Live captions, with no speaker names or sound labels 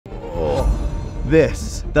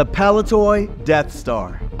this, the Palitoy Death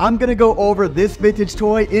Star. I'm gonna go over this vintage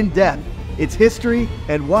toy in depth, its history,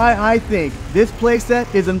 and why I think this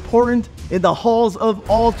playset is important in the halls of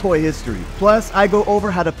all toy history. Plus, I go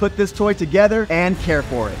over how to put this toy together and care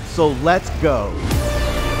for it. So let's go.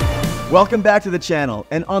 Welcome back to the channel,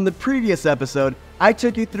 and on the previous episode, I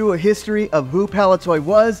took you through a history of who Palitoy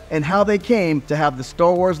was and how they came to have the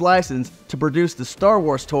Star Wars license to produce the Star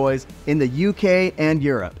Wars toys in the UK and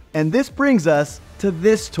Europe. And this brings us to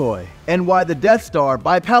this toy, and why the Death Star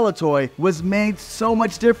by Palitoy was made so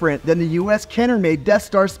much different than the US Kenner-made Death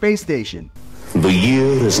Star space station. The year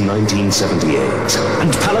is 1978,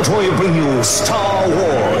 and Palitoy bring you Star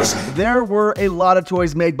Wars. There were a lot of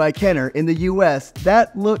toys made by Kenner in the US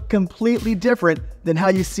that look completely different than how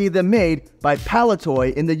you see them made by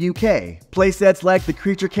Palitoy in the UK. Playsets like the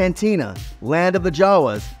Creature Cantina, Land of the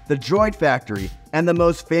Jawas, the Droid Factory, and the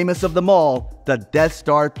most famous of them all, the Death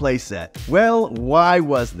Star playset. Well, why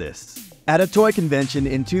was this? At a toy convention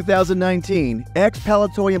in 2019,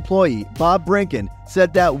 ex-Palitoy employee Bob Brinken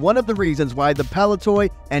said that one of the reasons why the Palitoy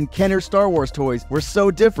and Kenner Star Wars toys were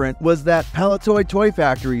so different was that Palitoy toy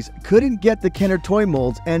factories couldn't get the Kenner toy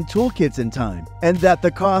molds and toolkits in time, and that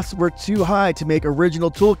the costs were too high to make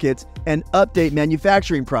original toolkits and update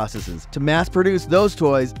manufacturing processes to mass produce those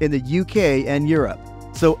toys in the UK and Europe.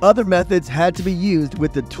 So other methods had to be used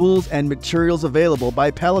with the tools and materials available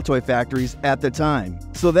by Palitoy factories at the time.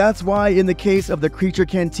 So that's why in the case of the Creature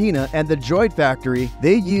Cantina and the Droid Factory,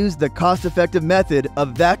 they used the cost-effective method of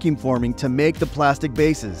vacuum forming to make the plastic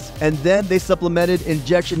bases. And then they supplemented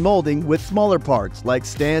injection molding with smaller parts like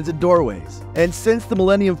stands and doorways. And since the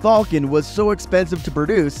Millennium Falcon was so expensive to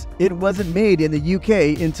produce, it wasn't made in the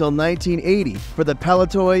UK until 1980 for the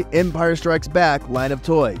Palitoy Empire Strikes Back line of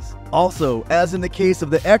toys. Also, as in the case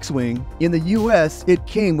of the X-Wing, in the US it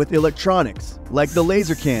came with electronics, like the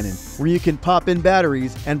laser cannon, where you can pop in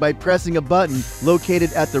batteries and by pressing a button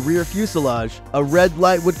located at the rear fuselage, a red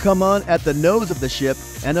light would come on at the nose of the ship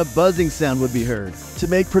and a buzzing sound would be heard. To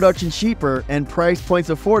make production cheaper and price points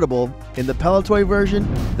affordable, in the Palitoy version,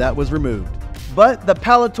 that was removed. But the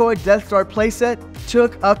Palitoy Death Star playset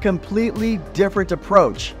took a completely different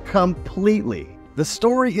approach. Completely. The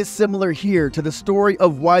story is similar here to the story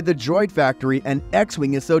of why the Droid Factory and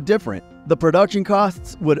X-Wing is so different. The production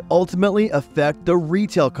costs would ultimately affect the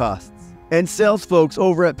retail costs. And sales folks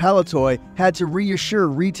over at Palitoy had to reassure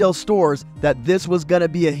retail stores that this was gonna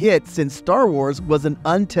be a hit since Star Wars was an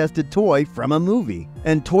untested toy from a movie.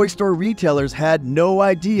 And toy store retailers had no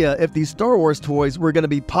idea if these Star Wars toys were gonna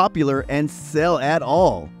be popular and sell at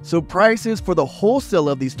all. So prices for the wholesale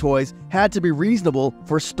of these toys had to be reasonable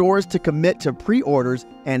for stores to commit to pre-orders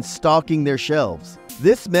and stocking their shelves.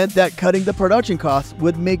 This meant that cutting the production costs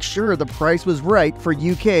would make sure the price was right for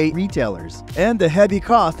UK retailers. And the heavy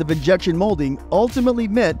cost of injection molding ultimately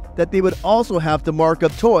meant that they would also have to mark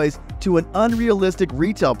up toys to an unrealistic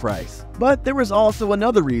retail price. But there was also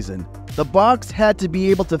another reason. The box had to be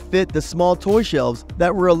able to fit the small toy shelves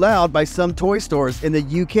that were allowed by some toy stores in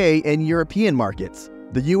the UK and European markets.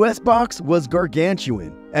 The US box was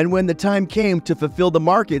gargantuan, and when the time came to fulfill the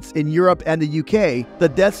markets in Europe and the UK, the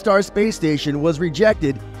Death Star space station was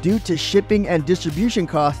rejected due to shipping and distribution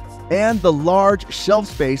costs and the large shelf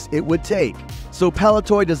space it would take. So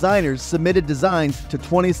Palitoy designers submitted designs to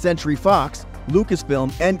 20th Century Fox,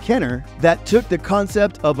 Lucasfilm, and Kenner that took the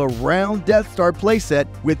concept of a round Death Star playset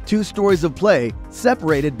with 2 stories of play,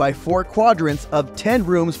 separated by 4 quadrants of 10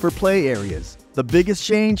 rooms for play areas. The biggest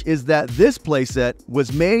change is that this playset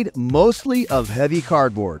was made mostly of heavy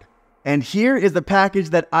cardboard. And here is the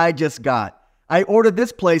package that I just got. I ordered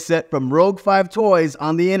this playset from Rogue 5 Toys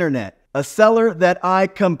on the internet, a seller that I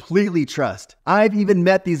completely trust. I've even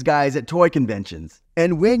met these guys at toy conventions.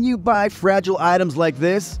 And when you buy fragile items like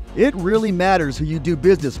this, it really matters who you do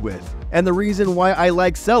business with. And the reason why I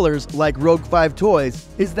like sellers like Rogue 5 Toys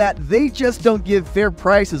is that they just don't give fair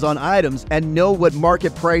prices on items and know what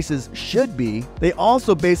market prices should be. They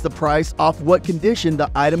also base the price off what condition the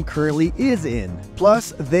item currently is in.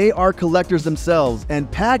 Plus, they are collectors themselves,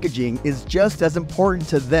 and packaging is just as important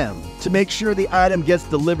to them to make sure the item gets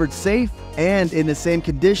delivered safe and in the same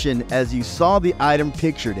condition as you saw the item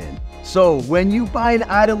pictured in. So when you buy an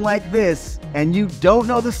item like this and you don't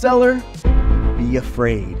know the seller, be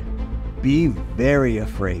afraid. Be very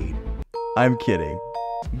afraid. I'm kidding.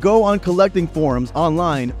 Go on collecting forums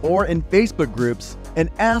online or in Facebook groups and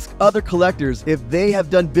ask other collectors if they have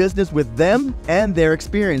done business with them and their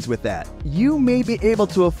experience with that. You may be able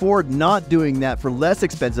to afford not doing that for less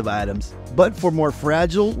expensive items, but for more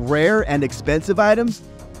fragile, rare, and expensive items,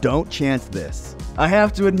 Don't chance this. I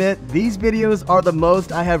have to admit, these videos are the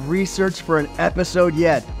most I have researched for an episode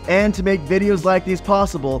yet, and to make videos like these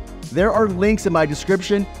possible, there are links in my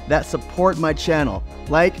description that support my channel,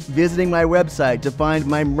 like visiting my website to find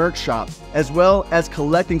my merch shop, as well as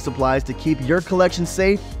collecting supplies to keep your collection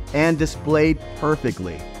safe and displayed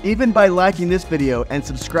perfectly. Even by liking this video and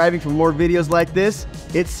subscribing for more videos like this,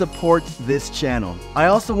 it supports this channel. I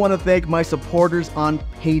also want to thank my supporters on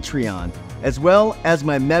Patreon, as well as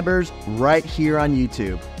my members right here on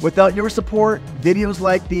YouTube. Without your support, videos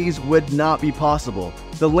like these would not be possible.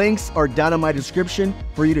 The links are down in my description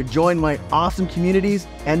for you to join my awesome communities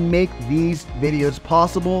and make these videos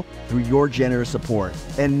possible through your generous support.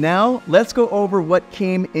 And now, let's go over what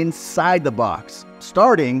came inside the box,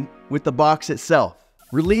 starting with the box itself.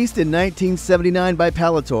 Released in 1979 by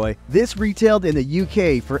Palitoy, this retailed in the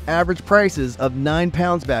UK for average prices of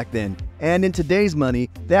 £9 back then, and in today's money,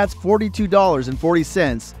 that's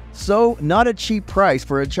 $42.40, so not a cheap price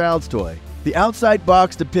for a child's toy. The outside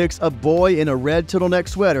box depicts a boy in a red turtleneck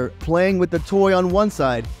sweater playing with the toy on one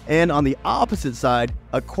side, and on the opposite side,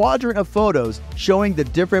 a quadrant of photos showing the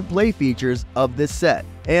different play features of this set.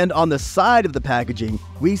 And on the side of the packaging,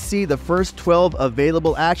 we see the first 12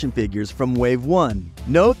 available action figures from Wave 1.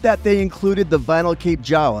 Note that they included the vinyl cape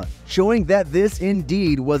Jawa, showing that this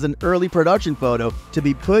indeed was an early production photo to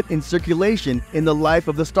be put in circulation in the life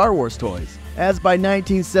of the Star Wars toys, as by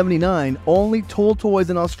 1979, only Toll Toys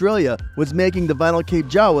in Australia was making the vinyl cape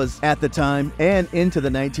Jawas at the time and into the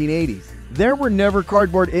 1980s. There were never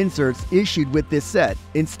cardboard inserts issued with this set.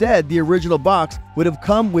 Instead, the original box would have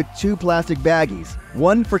come with 2 plastic baggies,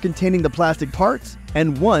 one for containing the plastic parts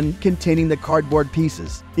and one containing the cardboard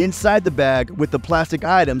pieces. Inside the bag with the plastic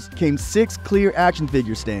items came 6 clear action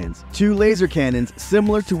figure stands, 2 laser cannons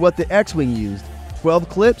similar to what the X-Wing used, 12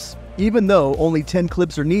 clips, even though only 10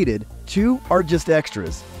 clips are needed, 2 are just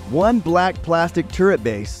extras, 1 black plastic turret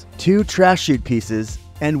base, 2 trash chute pieces,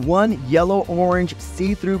 and 1 yellow-orange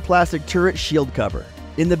see-through plastic turret shield cover.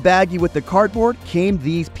 In the baggie with the cardboard came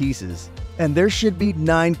these pieces, and there should be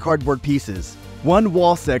 9 cardboard pieces. 1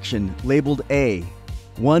 wall section labeled A,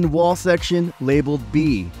 1 wall section labeled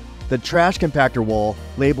B, the trash compactor wall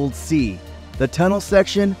labeled C, the tunnel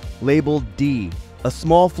section labeled D, a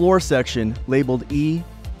small floor section labeled E,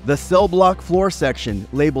 the cell block floor section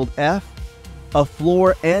labeled F, a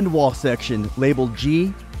floor and wall section labeled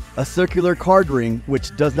G, a circular card ring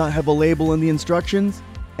which does not have a label in the instructions,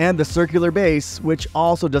 and the circular base which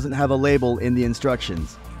also doesn't have a label in the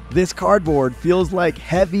instructions. This cardboard feels like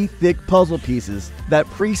heavy, thick puzzle pieces that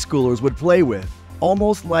preschoolers would play with,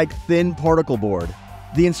 almost like thin particle board.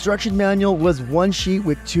 The instruction manual was 1 sheet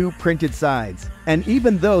with 2 printed sides, and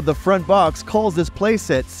even though the front box calls this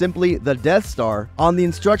playset simply the Death Star, on the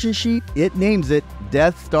instruction sheet it names it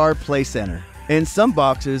Death Star Play Center. And some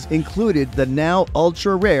boxes included the now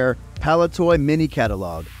ultra-rare Palitoy mini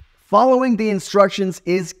catalog. Following the instructions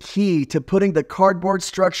is key to putting the cardboard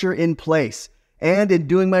structure in place. And in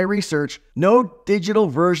doing my research, no digital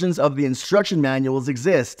versions of the instruction manuals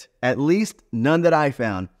exist, at least none that I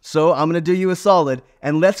found. So I'm gonna do you a solid,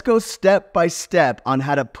 and let's go step by step on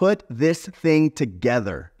how to put this thing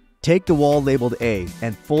together. Take the wall labeled A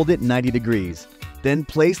and fold it 90 degrees. Then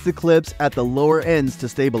place the clips at the lower ends to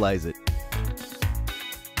stabilize it.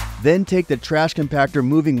 Then take the trash compactor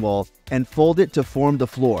moving wall and fold it to form the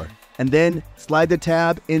floor, and then slide the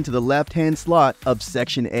tab into the left-hand slot of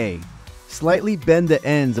section A. Slightly bend the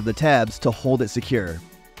ends of the tabs to hold it secure.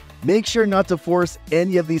 Make sure not to force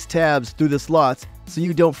any of these tabs through the slots so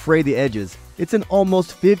you don't fray the edges. It's an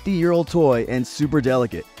almost 50-year-old toy and super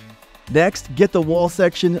delicate. Next, get the wall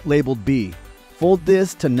section labeled B. Fold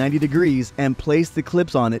this to 90 degrees and place the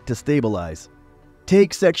clips on it to stabilize.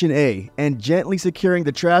 Take section A and gently securing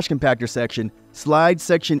the trash compactor section, slide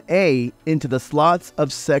section A into the slots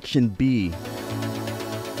of section B.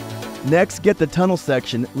 Next, get the tunnel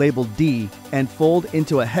section labeled D and fold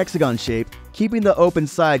into a hexagon shape, keeping the open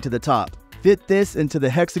side to the top. Fit this into the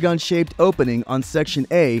hexagon-shaped opening on section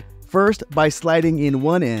A, first by sliding in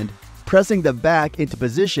one end, pressing the back into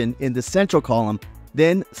position in the central column,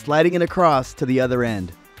 then sliding it across to the other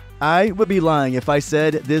end. I would be lying if I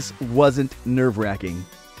said this wasn't nerve-wracking.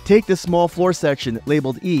 Take the small floor section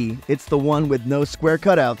labeled E, it's the one with no square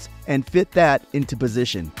cutouts, and fit that into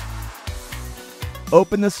position.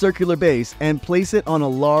 Open the circular base and place it on a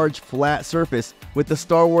large flat surface with the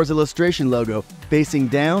Star Wars illustration logo facing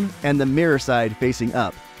down and the mirror side facing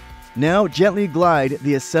up. Now gently glide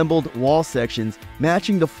the assembled wall sections,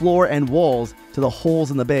 matching the floor and walls to the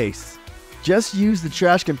holes in the base. Just use the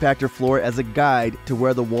trash compactor floor as a guide to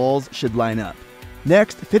where the walls should line up.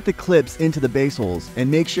 Next, fit the clips into the base holes and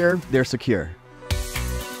make sure they're secure.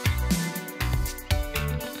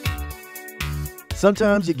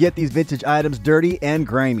 Sometimes you get these vintage items dirty and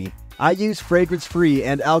grimy. I use fragrance-free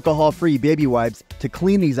and alcohol-free baby wipes to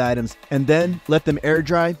clean these items and then let them air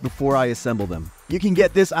dry before I assemble them. You can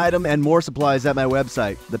get this item and more supplies at my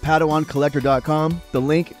website, thepadawancollector.com. The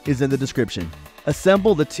link is in the description.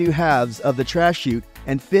 Assemble the two halves of the trash chute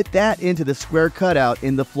and fit that into the square cutout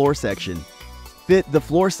in the floor section. Fit the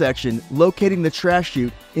floor section, locating the trash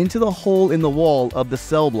chute into the hole in the wall of the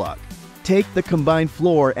cell block. Take the combined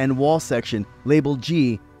floor and wall section, labeled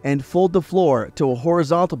G, and fold the floor to a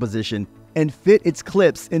horizontal position and fit its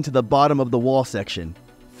clips into the bottom of the wall section.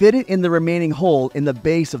 Fit it in the remaining hole in the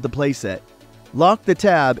base of the playset. Lock the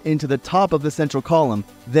tab into the top of the central column,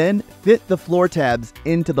 then fit the floor tabs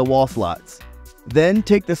into the wall slots. Then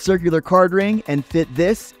take the circular card ring and fit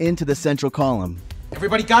this into the central column.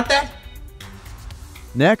 Everybody got that?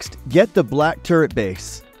 Next, get the black turret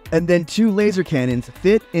base, and then two laser cannons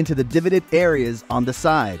fit into the divoted areas on the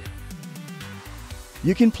side.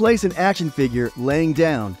 You can place an action figure laying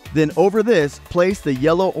down, then over this, place the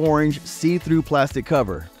yellow-orange see-through plastic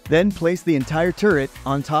cover. Then place the entire turret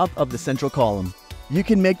on top of the central column. You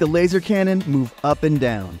can make the laser cannon move up and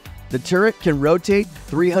down. The turret can rotate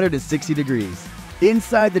 360 degrees.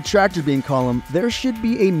 Inside the tractor beam column, there should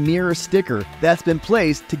be a mirror sticker that's been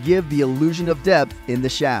placed to give the illusion of depth in the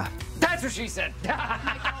shaft. That's what she said.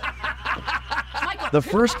 The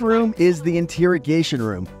first room is the interrogation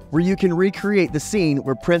room, where you can recreate the scene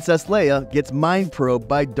where Princess Leia gets mind probed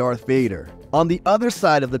by Darth Vader. On the other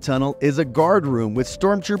side of the tunnel is a guard room with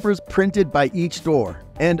stormtroopers printed by each door,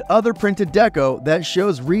 and other printed deco that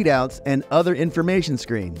shows readouts and other information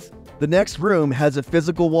screens. The next room has a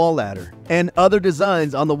physical wall ladder and other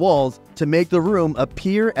designs on the walls to make the room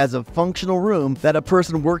appear as a functional room that a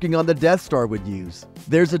person working on the Death Star would use.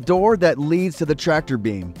 There's a door that leads to the tractor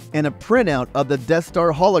beam and a printout of the Death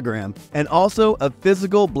Star hologram, and also a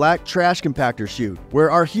physical black trash compactor chute where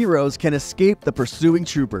our heroes can escape the pursuing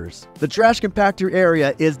troopers. The trash compactor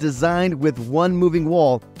area is designed with one moving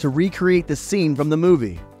wall to recreate the scene from the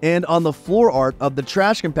movie. And on the floor art of the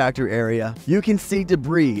trash compactor area, you can see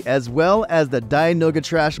debris as well as the Dianoga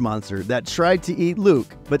trash monster that tried to eat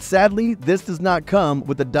Luke, but sadly this does not come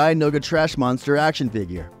with the Dianoga trash monster action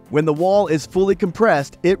figure. When the wall is fully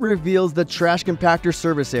compressed, it reveals the trash compactor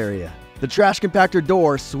service area. The trash compactor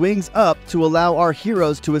door swings up to allow our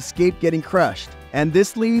heroes to escape getting crushed, and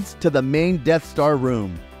this leads to the main Death Star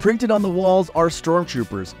room. Printed on the walls are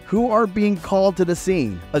stormtroopers who are being called to the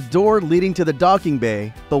scene, a door leading to the docking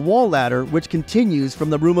bay, the wall ladder which continues from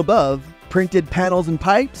the room above, printed panels and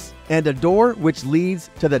pipes, and a door which leads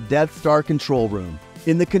to the Death Star control room.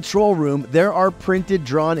 In the control room, there are printed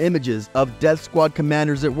drawn images of Death Squad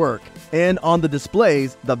commanders at work, and on the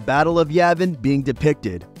displays, the Battle of Yavin being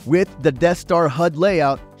depicted, with the Death Star HUD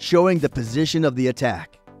layout showing the position of the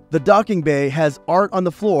attack. The docking bay has art on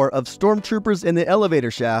the floor of stormtroopers in the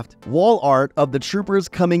elevator shaft, wall art of the troopers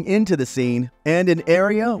coming into the scene, and an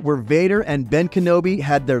area where Vader and Ben Kenobi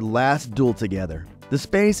had their last duel together. The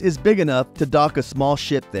space is big enough to dock a small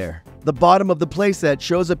ship there. The bottom of the playset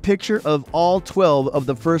shows a picture of all 12 of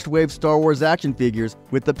the first wave Star Wars action figures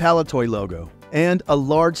with the Palitoy logo, and a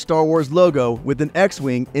large Star Wars logo with an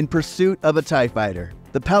X-Wing in pursuit of a TIE fighter.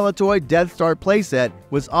 The Palitoy Death Star playset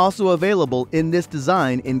was also available in this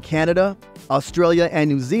design in Canada, Australia, and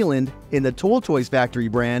New Zealand in the Tool Toys Factory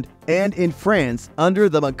brand, and in France under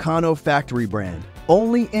the Meccano Factory brand.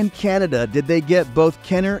 Only in Canada did they get both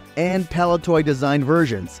Kenner and Palitoy design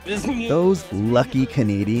versions. Those lucky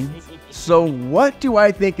Canadians. So what do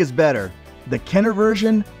I think is better, the Kenner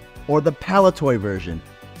version or the Palitoy version?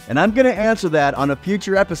 And I'm going to answer that on a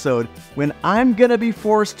future episode when I'm going to be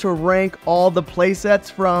forced to rank all the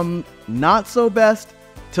playsets from not so best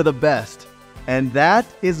to the best. And that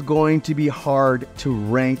is going to be hard to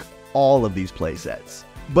rank all of these playsets.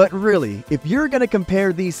 But really, if you're going to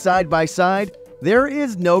compare these side by side, there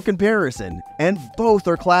is no comparison, and both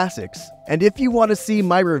are classics. And if you want to see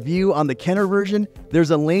my review on the Kenner version,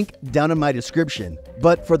 there's a link down in my description.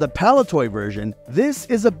 But for the Palitoy version, this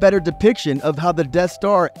is a better depiction of how the Death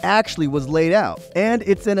Star actually was laid out. And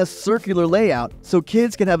it's in a circular layout, so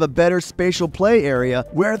kids can have a better spatial play area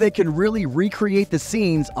where they can really recreate the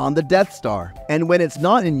scenes on the Death Star. And when it's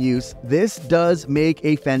not in use, this does make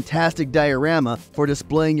a fantastic diorama for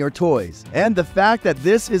displaying your toys. And the fact that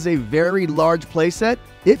this is a very large playset,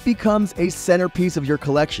 it becomes a centerpiece of your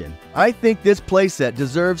collection. I think this playset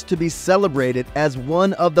deserves to be celebrated as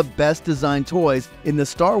one of the best designed toys in the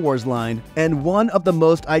Star Wars line and one of the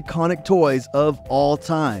most iconic toys of all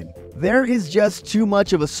time. There is just too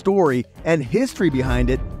much of a story and history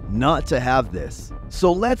behind it not to have this.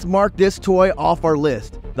 So let's mark this toy off our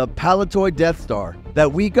list, the Palitoy Death Star.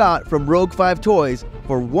 that we got from Rogue 5 Toys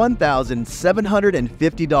for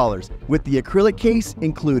 $1,750 with the acrylic case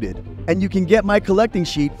included. And you can get my collecting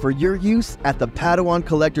sheet for your use at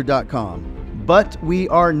thepadawancollector.com. But we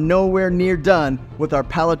are nowhere near done with our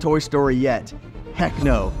Palitoy story yet. Heck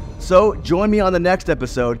no. So join me on the next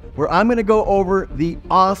episode where I'm going to go over the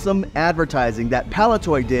awesome advertising that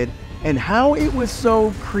Palitoy did and how it was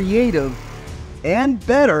so creative and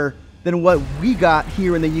better than what we got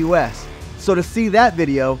here in the US. So to see that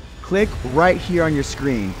video, click right here on your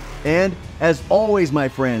screen. And as always, my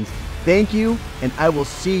friends, thank you, and I will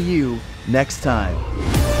see you next time.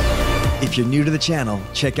 If you're new to the channel,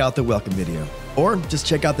 check out the welcome video, or just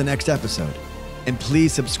check out the next episode. And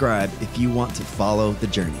please subscribe if you want to follow the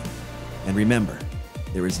journey. And remember,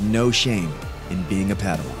 there is no shame in being a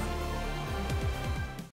Padawan.